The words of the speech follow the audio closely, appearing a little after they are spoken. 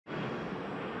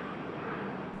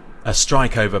A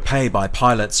strike over pay by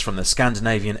pilots from the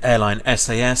Scandinavian airline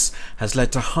SAS has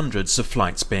led to hundreds of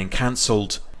flights being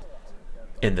cancelled.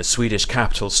 In the Swedish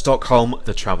capital Stockholm,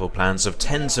 the travel plans of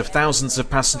tens of thousands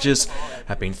of passengers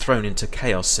have been thrown into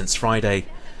chaos since Friday,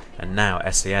 and now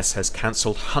SAS has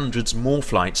cancelled hundreds more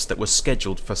flights that were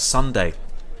scheduled for Sunday.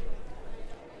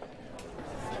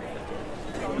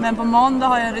 On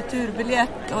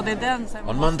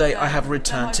Monday I have a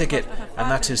return ticket,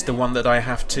 and that is the one that I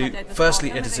have to...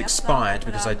 Firstly, it has expired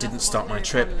because I didn't start my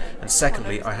trip, and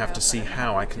secondly, I have to see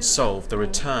how I can solve the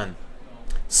return.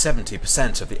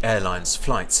 70% of the airline's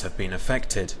flights have been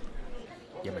affected.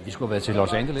 We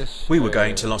were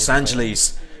going to Los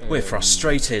Angeles. We're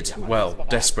frustrated, well,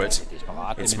 desperate.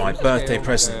 It's my birthday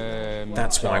present.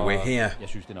 That's why we're here.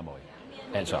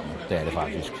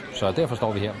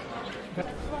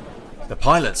 The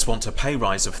pilots want a pay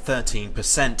rise of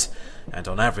 13%, and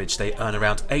on average they earn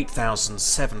around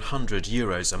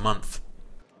 €8,700 a month.